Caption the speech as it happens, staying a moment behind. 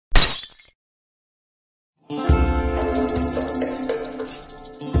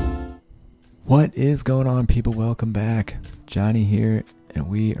What is going on, people? Welcome back. Johnny here, and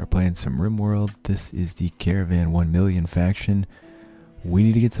we are playing some RimWorld. This is the Caravan 1 million faction. We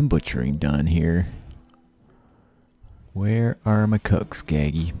need to get some butchering done here. Where are my cooks,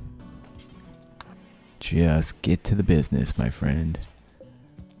 Gaggy? Just get to the business, my friend.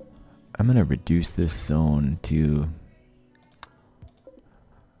 I'm gonna reduce this zone to...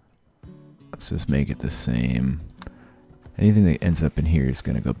 let's just make it the same. Anything that ends up in here is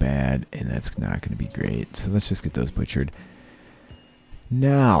going to go bad, and that's not going to be great. So let's just get those butchered.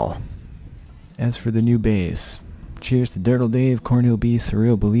 Now, as for the new base, cheers to Dirtle Dave, Cornhill B,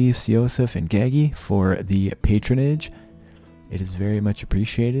 Surreal Beliefs, Yosef, and Gaggy for the patronage. It is very much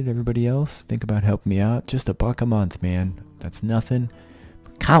appreciated. Everybody else, think about helping me out. Just $1 a month, man. That's nothing.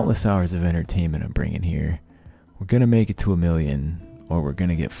 Countless hours of entertainment I'm bringing here. We're going to make it to 1 million, or we're going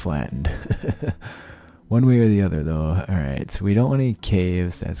to get flattened. One way or the other, though. Alright, so we don't want any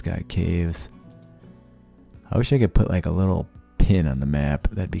caves. That's got caves. I wish I could put like a little pin on the map.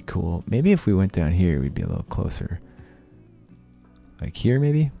 That'd be cool. Maybe if we went down here, we'd be a little closer. Like here,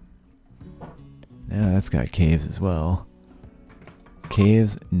 maybe? Yeah, that's got caves as well.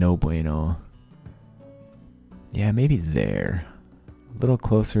 Caves, no bueno. Yeah, maybe there. A little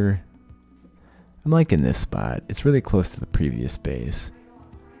closer. I'm liking this spot. It's really close to the previous base.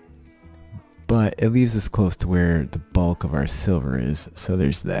 But it leaves us close to where the bulk of our silver is, so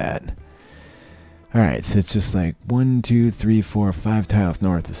there's that. Alright, so it's just like 1, 2, 3, 4, 5 tiles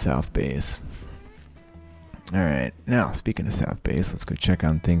north of South Base. Alright, now speaking of South Base, let's go check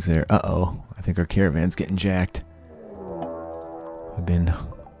on things there. Uh-oh, I think our caravan's getting jacked. We've been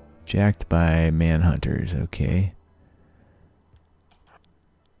jacked by manhunters, okay.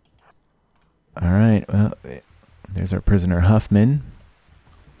 Alright, well, there's our prisoner Huffman.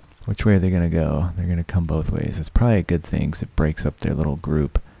 Which way are they going to go? They're going to come both ways. It's probably a good thing because it breaks up their little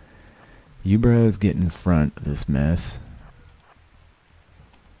group. You bros get in front of this mess.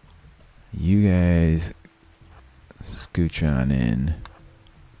 You guys scooch on in.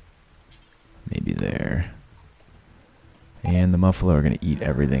 Maybe there. And the Muffalo are going to eat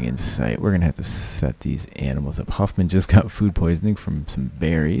everything in sight. We're going to have to set these animals up. Huffman just got food poisoning from some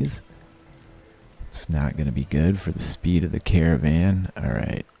berries. It's not going to be good for the speed of the caravan.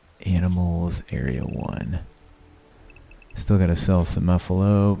 Alright. Animals, area 1. Still gotta sell some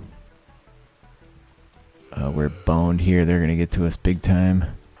Muffalo. We're boned here. They're gonna get to us big time.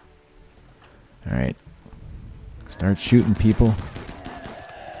 Alright. Start shooting, people.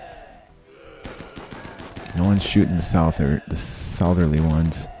 No one's shooting the southerly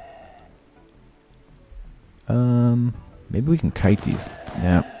ones. Maybe we can kite these.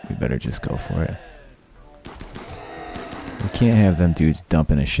 Nah, we better just go for it. We can't have them dudes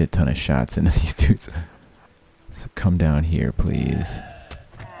dumping a shit ton of shots into these dudes. So come down here, please.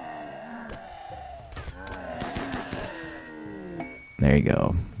 There you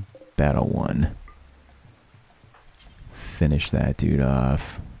go. Battle 1. Finish that dude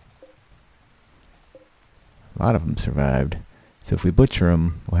off. A lot of them survived. So if we butcher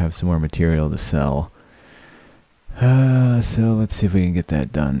them, we'll have some more material to sell. So let's see if we can get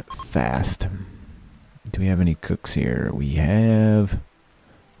that done fast. Do we have any cooks here? We have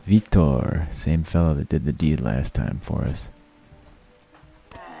Victor, same fellow that did the deed last time for us.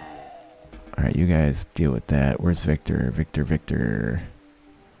 Alright, you guys deal with that. Where's Victor? Victor.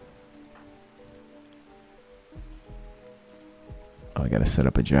 Oh, I gotta set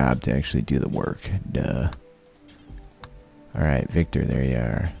up a job to actually do the work. Duh. Alright, Victor, there you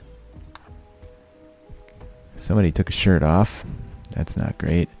are. Somebody took a shirt off. That's not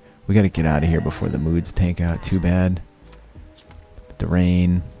great. We gotta get out of here before the moods tank out too bad. But the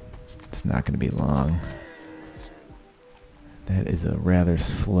rain, it's not gonna be long. That is a rather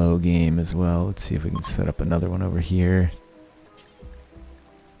slow game as well. Let's see if we can set up another one over here.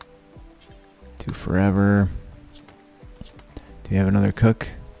 Do forever. Do you have another cook?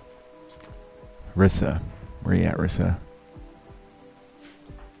 Rissa. Where you at, Rissa?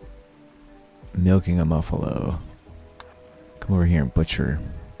 Milking a Muffalo. Come over here and butcher.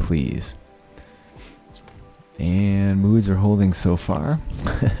 Please. And moods are holding so far.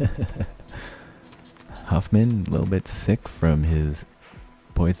 Huffman, a little bit sick from his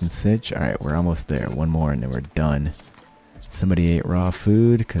poison sitch. Alright, we're almost there. One more and then we're done. Somebody ate raw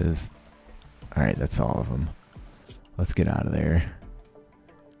food because... alright, that's all of them. Let's get out of there.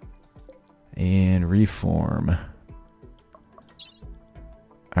 And reform.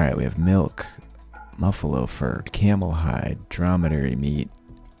 Alright, we have milk, Muffalo fur, camel hide, dromedary meat,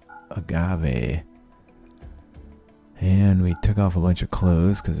 agave. And we took off a bunch of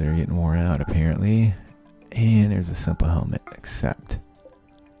clothes because they're getting worn out apparently. And there's a simple helmet, except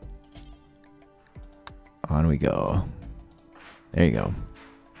On we go. There you go.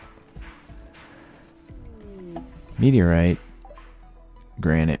 Meteorite.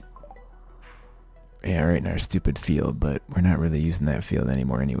 Granite. Yeah, right in our stupid field, but we're not really using that field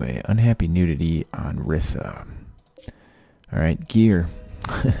anymore anyway. Unhappy nudity on Rissa. Alright, gear.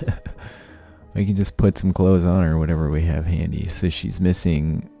 We can just put some clothes on her or whatever we have handy. So she's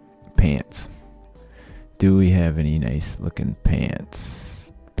missing pants. Do we have any nice looking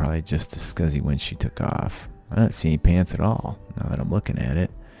pants? Probably just a scuzzy one she took off. I don't see any pants at all now that I'm looking at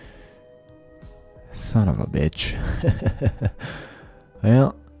it. Son of a bitch.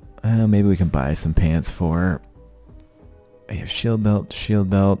 Well, maybe we can buy some pants for her. I have shield belt,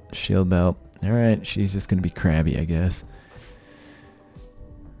 shield belt, shield belt. Alright, she's just going to be crabby, I guess.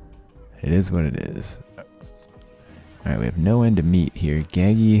 It is what it is. Alright, we have no end of meat here.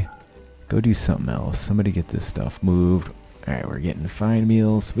 Gaggy, go do something else. Somebody get this stuff moved. Alright, we're getting fine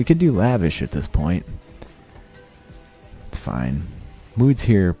meals. We could do lavish at this point. It's fine. Mood's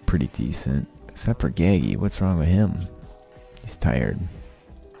here pretty decent. Except for Gaggy. What's wrong with him? He's tired.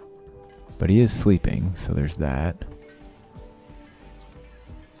 But he is sleeping, so there's that.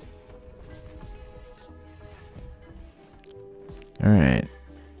 Alright.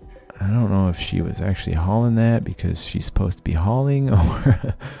 I don't know if she was actually hauling that because she's supposed to be hauling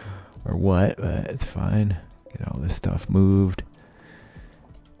or what, but it's fine. Get all this stuff moved.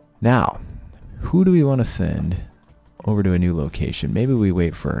 Now, who do we want to send over to a new location? Maybe we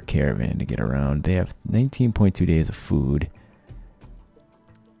wait for our caravan to get around. They have 19.2 days of food.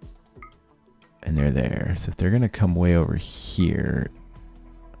 And they're there. So if they're going to come way over here.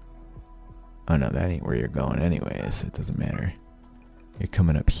 Oh no, that ain't where you're going anyways. It doesn't matter. You're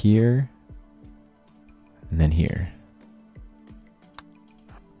coming up here. And then here.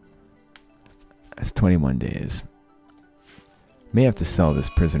 That's 21 days. May have to sell this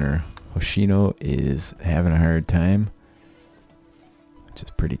prisoner. Hoshino is having a hard time. Which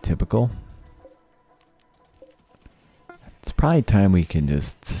is pretty typical. It's probably time we can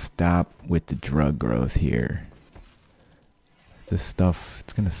just stop with the drug growth here. This stuff,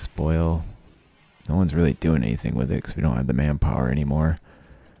 it's going to spoil. No one's really doing anything with it because we don't have the manpower anymore.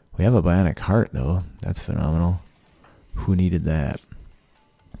 We have a bionic heart though. That's phenomenal. Who needed that?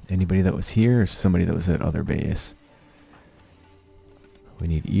 Anybody that was here or somebody that was at other base? We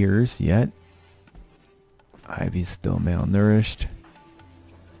need ears yet. Ivy's still malnourished.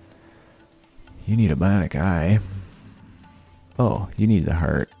 You need a bionic eye. Oh, you need the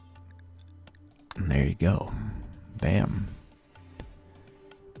heart. And there you go. Bam.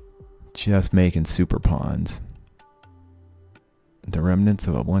 Just making super pawns. The remnants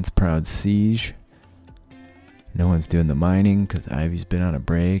of a once proud siege. No one's doing the mining because Ivy's been on a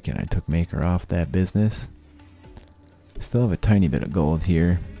break and I took Maker off that business. Still have a tiny bit of gold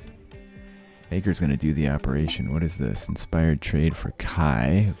here. Maker's going to do the operation. What is this? Inspired trade for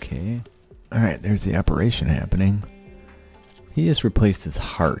Kai. Okay. Alright, there's the operation happening. He just replaced his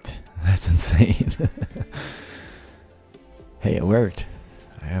heart. That's insane. Hey, it worked.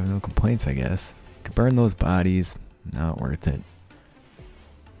 I have no complaints, I guess. Could burn those bodies. Not worth it.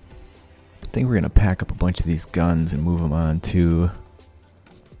 I think we're going to pack up a bunch of these guns and move them on to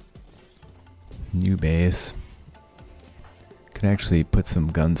new base. Can actually put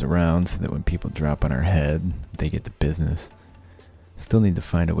some guns around so that when people drop on our head, they get the business. Still need to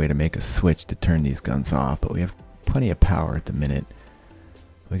find a way to make a switch to turn these guns off, but we have plenty of power at the minute.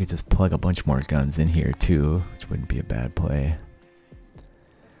 We could just plug a bunch more guns in here too, which wouldn't be a bad play.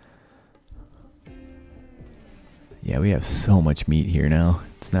 Yeah, we have so much meat here now.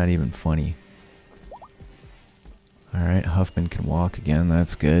 It's not even funny. Alright, Huffman can walk again.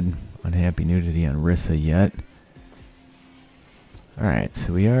 That's good. Unhappy nudity on Rissa yet. Alright,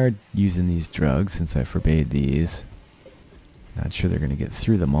 so we are using these drugs since I forbade these. Not sure they're going to get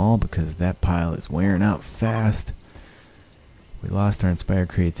through them all because that pile is wearing out fast. We lost our inspired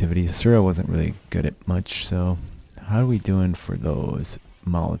creativity. Sura wasn't really good at much, so how are we doing for those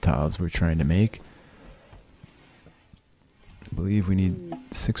Molotovs we're trying to make? I believe we need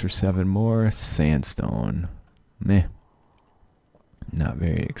 6 or 7 more. Sandstone. Meh. Not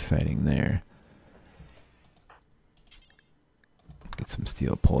very exciting there. Get some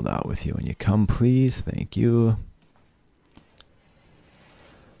steel pulled out with you when you come, please. Thank you.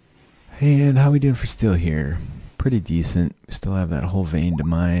 And how are we doing for steel here? Pretty decent. We still have that whole vein to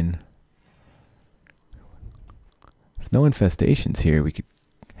mine. If no infestations here, we could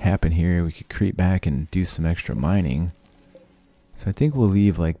happen here. We could creep back and do some extra mining. So I think we'll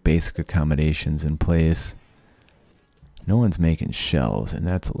leave like basic accommodations in place. No one's making shells, and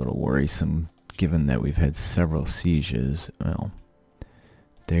that's a little worrisome given that we've had several sieges. Well,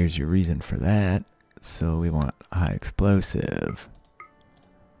 there's your reason for that. So we want high explosive.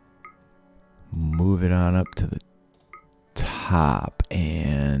 Move it on up to the top,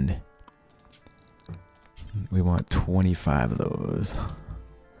 and we want 25 of those.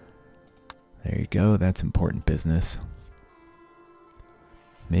 There you go, that's important business.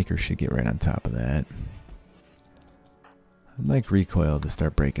 Maker should get right on top of that. I'd like Recoil to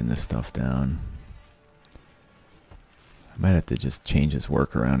start breaking this stuff down. I might have to just change his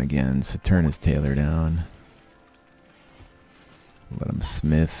work around again, so turn his tailor down. Let him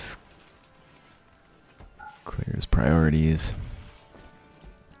smith. Clear his priorities.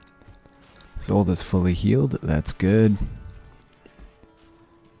 Zolda's fully healed, that's good.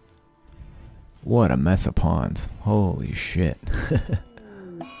 What a mess of pawns. Holy shit.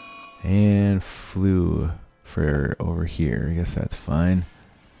 And flew for over here. I guess that's fine.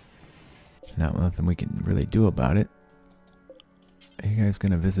 Not nothing we can really do about it. Are you guys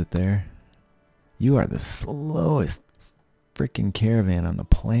gonna visit there? You are the slowest freaking caravan on the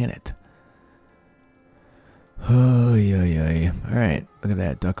planet. Oh, yeah. Alright, look at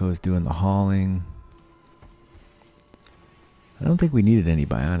that. Ducko's doing the hauling. I don't think we needed any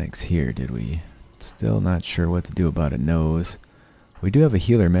bionics here, did we? Still not sure what to do about a nose. We do have a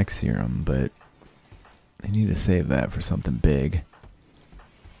healer mech serum, but I need to save that for something big.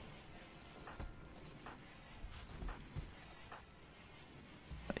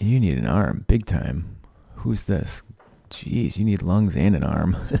 You need an arm, big time. Who's this? Jeez, you need lungs and an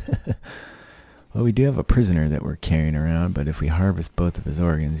arm. Well, we do have a prisoner that we're carrying around, but if we harvest both of his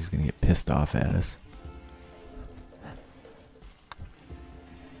organs, he's going to get pissed off at us.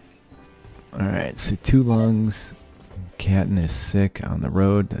 Alright, so 2 lungs. Catton is sick on the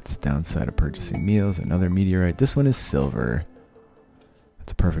road. That's the downside of purchasing meals. Another meteorite. This one is silver.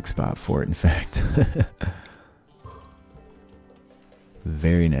 That's a perfect spot for it, in fact.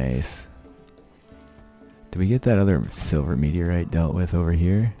 Very nice. Did we get that other silver meteorite dealt with over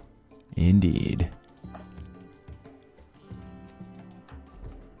here? Indeed.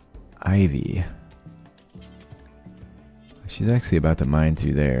 Ivy. She's actually about to mine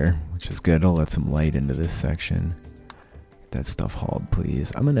through there, which is good. I'll let some light into this section. Get that stuff hauled,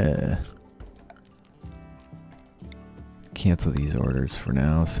 please. I'm gonna cancel these orders for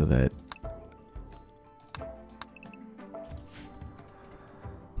now so that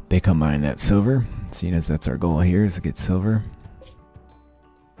they come mine that silver, seeing as that's our goal here, is to get silver.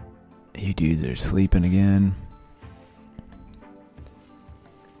 You dudes are sleeping again.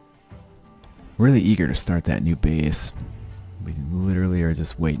 Really eager to start that new base. We literally are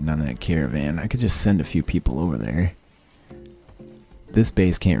just waiting on that caravan. I could just send a few people over there. This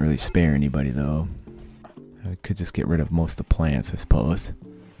base can't really spare anybody though. I could just get rid of most of the plants, I suppose.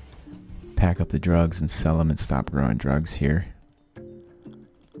 Pack up the drugs and sell them and stop growing drugs here.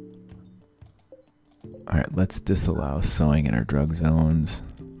 Alright, let's disallow sowing in our drug zones.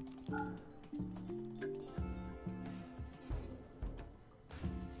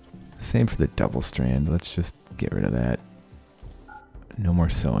 Same for the double strand. Let's just get rid of that. No more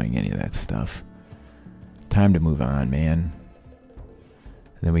sewing any of that stuff. Time to move on, man.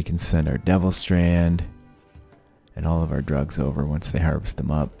 And then we can send our devil strand and all of our drugs over once they harvest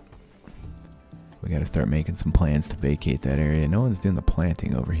them up. We gotta start making some plans to vacate that area. No one's doing the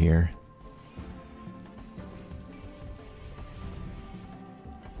planting over here.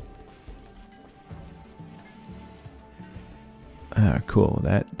 Ah, cool.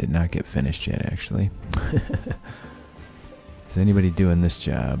 That did not get finished yet, actually. Is anybody doing this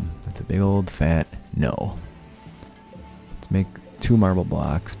job? That's a big old fat no. Let's make 2 marble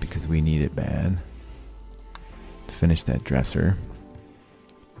blocks because we need it bad to finish that dresser.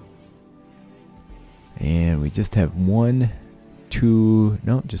 And we just have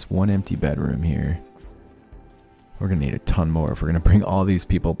just one empty bedroom here. We're gonna need a ton more if we're gonna bring all these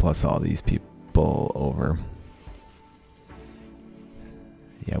people plus all these people over.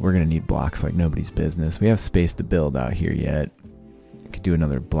 Yeah, we're gonna need blocks like nobody's business. We have space to build out here yet. Could do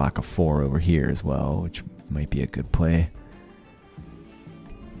another block of 4 over here as well, which might be a good play.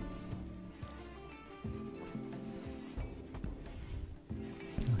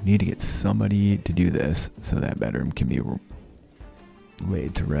 We need to get somebody to do this so that bedroom can be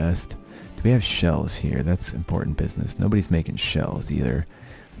laid to rest. Do we have shells here? That's important business. Nobody's making shells either.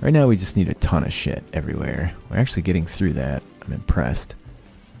 Right now we just need a ton of shit everywhere. We're actually getting through that. I'm impressed.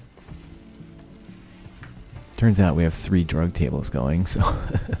 Turns out we have 3 drug tables going, so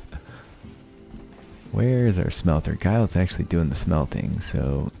where's our smelter? Kyle's actually doing the smelting,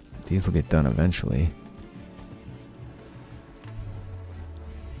 so these will get done eventually.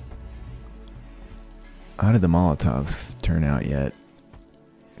 How did the Molotovs turn out yet?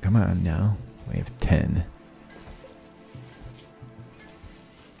 Come on now. We have 10.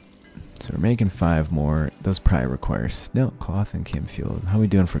 So we're making 5 more. Those probably require no cloth and chem fuel. How are we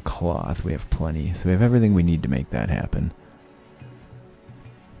doing for cloth? We have plenty. So we have everything we need to make that happen.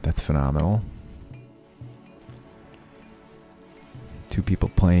 That's phenomenal. 2 people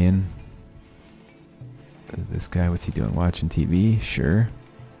playing. This guy, what's he doing? Watching TV? Sure.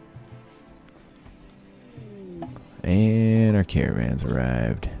 And our caravans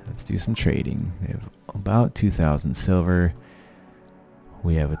arrived. Let's do some trading. We have about 2,000 silver.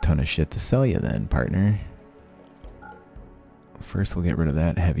 We have a ton of shit to sell you then, partner. First, we'll get rid of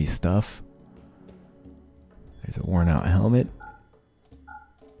that heavy stuff. There's a worn out helmet.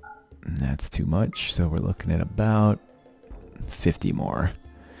 And that's too much, so we're looking at about 50 more.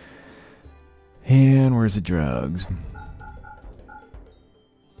 And where's the drugs?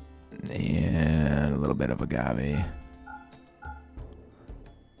 And a little bit of agave.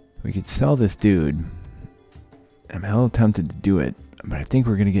 We could sell this dude. I'm hell tempted to do it, but I think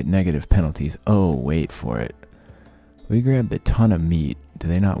we're going to get negative penalties. Oh, wait for it. We grabbed a ton of meat. Do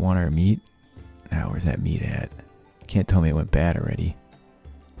they not want our meat? Now, where's that meat at? Can't tell me it went bad already.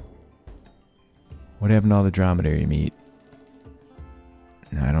 What happened to all the dromedary meat?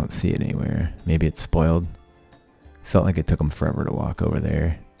 No, I don't see it anywhere. Maybe it's spoiled. Felt like it took them forever to walk over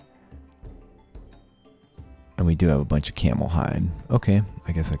there. And we do have a bunch of camel hide. Okay,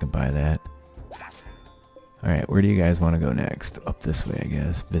 I guess I can buy that. Alright, where do you guys want to go next? Up this way, I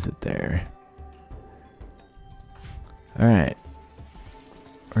guess. Visit there. Alright.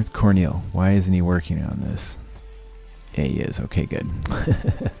 Where's Cornel? Why isn't he working on this? Yeah, he is. Okay, good.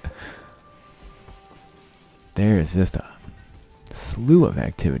 There's just a slew of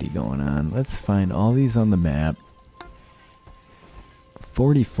activity going on. Let's find all these on the map.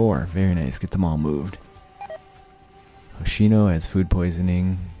 44. Very nice. Get them all moved. Hoshino has food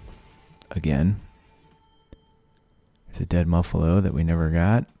poisoning. Again. There's a dead muffalo that we never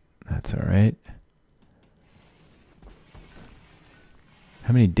got. That's alright.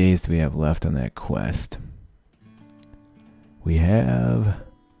 How many days do we have left on that quest? We have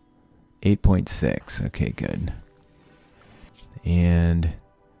 8.6. Okay, good. And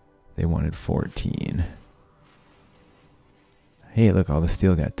they wanted 14. Hey, look, all the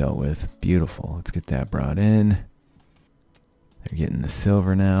steel got dealt with. Beautiful. Let's get that brought in. They're getting the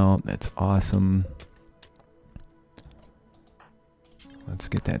silver now. That's awesome. Let's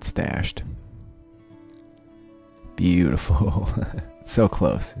get that stashed. Beautiful. So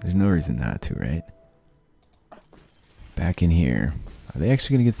close. There's no reason not to, right? Back in here. Are they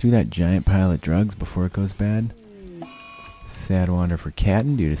actually going to get through that giant pile of drugs before it goes bad? Sad wander for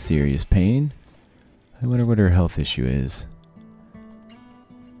Catton due to serious pain. I wonder what her health issue is.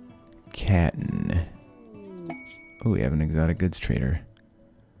 Catton. Oh, we have an exotic goods trader.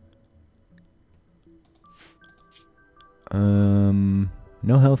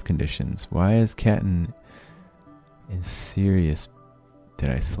 No health conditions. Why is Catton in serious...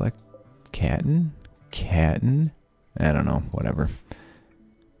 Did I select Catton? Catton? I don't know. Whatever.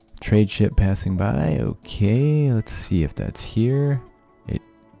 Trade ship passing by. Okay, let's see if that's here. It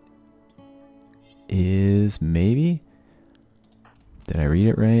is maybe. Did I read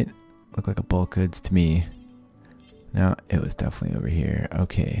it right? Looked like a bulk goods to me. No, it was definitely over here.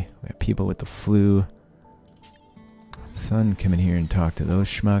 Okay, we have people with the flu. Son, come in here and talk to those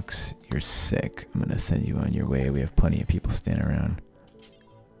schmucks. You're sick. I'm gonna send you on your way. We have plenty of people standing around.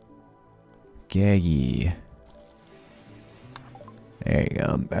 Gaggy. There you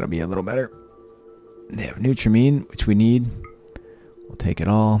go. That'll be a little better. They have Nutrimine, which we need. We'll take it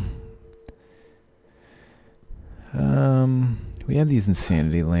all. We have these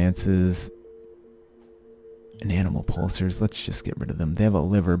Insanity Lances and Animal Pulsers. Let's just get rid of them. They have a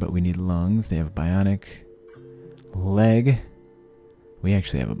liver, but we need lungs. They have Bionic Leg. We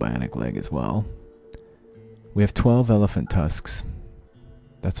actually have a Bionic Leg as well. We have 12 Elephant Tusks.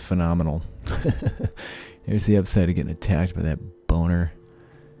 That's phenomenal. Here's the upside of getting attacked by that boner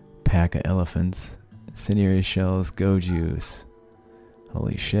pack of elephants. Incendiary shells, go juice.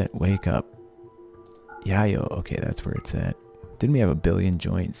 Holy shit, wake up. Yayo, okay, that's where it's at. Didn't we have a billion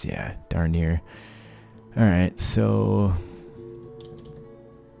joints? Yeah, darn near. Alright, so...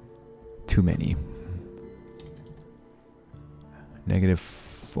 too many. Negative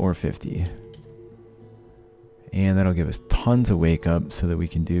 450. And that'll give us tons of wake up so that we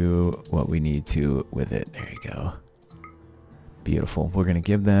can do what we need to with it. There you go. Beautiful. We're going to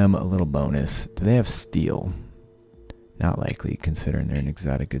give them a little bonus. Do they have steel? Not likely, considering they're an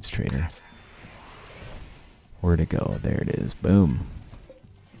exotic goods trader. Where'd it go? There it is. Boom.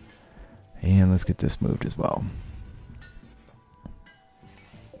 And let's get this moved as well.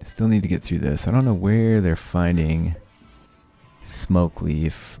 Still still need to get through this. I don't know where they're finding smoke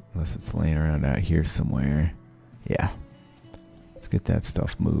leaf, unless it's laying around out here somewhere. Yeah. Let's get that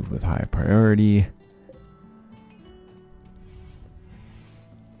stuff moved with high priority.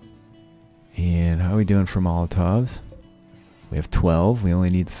 And how are we doing for Molotovs? We have 12. We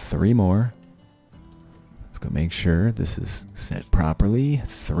only need 3 more. Let's go make sure this is set properly.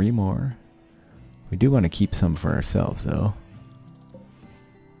 3 more. We do want to keep some for ourselves, though.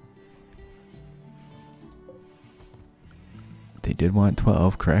 They did want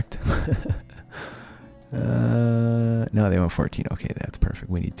 12, correct? No, they want 14. Okay, that's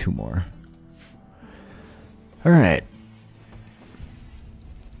perfect. We need 2 more. Alright.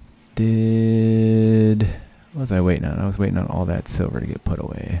 What was I waiting on? I was waiting on all that silver to get put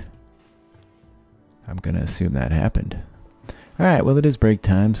away. I'm going to assume that happened. Alright, well it is break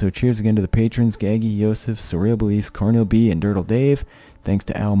time, so cheers again to the patrons, Gaggy, Yosef, Surreal Beliefs, Cornel B, and Dirtle Dave. Thanks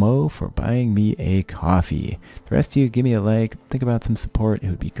to Almo for buying me a coffee. The rest of you, give me a like, think about some support, it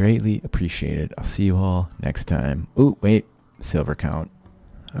would be greatly appreciated. I'll see you all next time. Ooh, wait, silver count.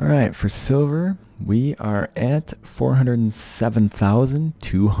 Alright, for silver, we are at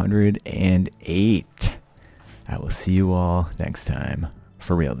 407,208. I will see you all next time.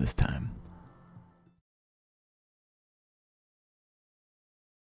 For real this time.